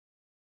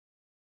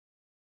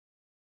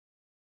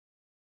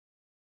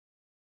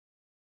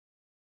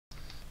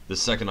The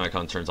second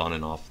icon turns on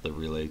and off the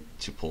relay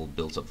to pull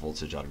built-up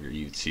voltage out of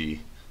your UT.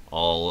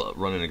 I'll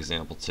run an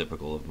example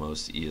typical of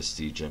most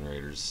ESD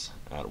generators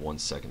at 1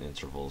 second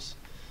intervals.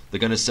 The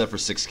gun is set for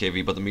 6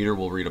 kV, but the meter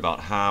will read about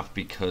half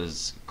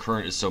because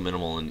current is so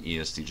minimal in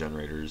ESD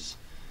generators.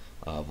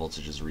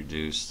 Voltage is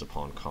reduced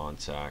upon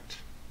contact.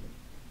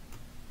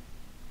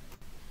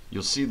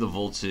 You'll see the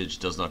voltage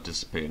does not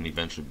dissipate and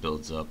eventually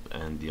builds up,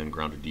 and the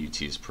ungrounded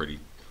UT is pretty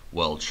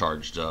well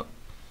charged up.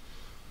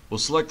 We'll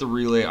select the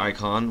relay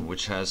icon,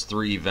 which has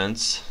 3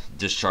 events: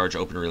 discharge,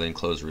 open relay, and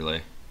close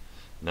relay.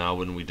 Now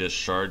when we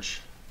discharge,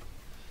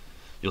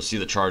 you'll see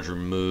the charger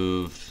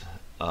move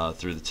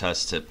through the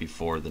test tip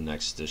before the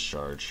next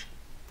discharge.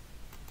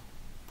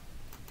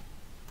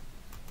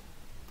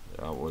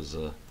 That was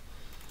a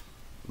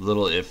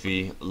little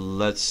iffy.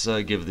 Let's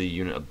give the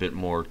unit a bit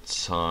more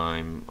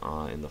time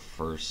in the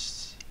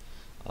first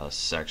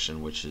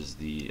section, which is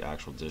the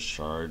actual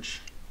discharge,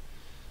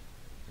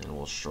 and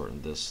we'll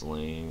shorten this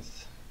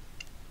length.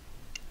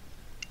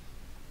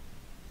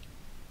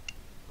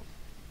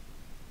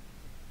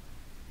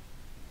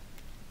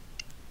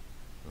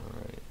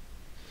 Alright.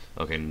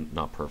 Okay,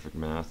 not perfect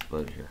math,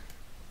 but here.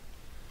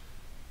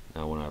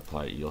 Now when I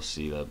apply it, you'll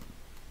see that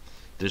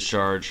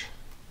discharge,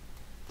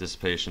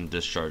 dissipation,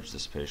 discharge,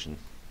 dissipation.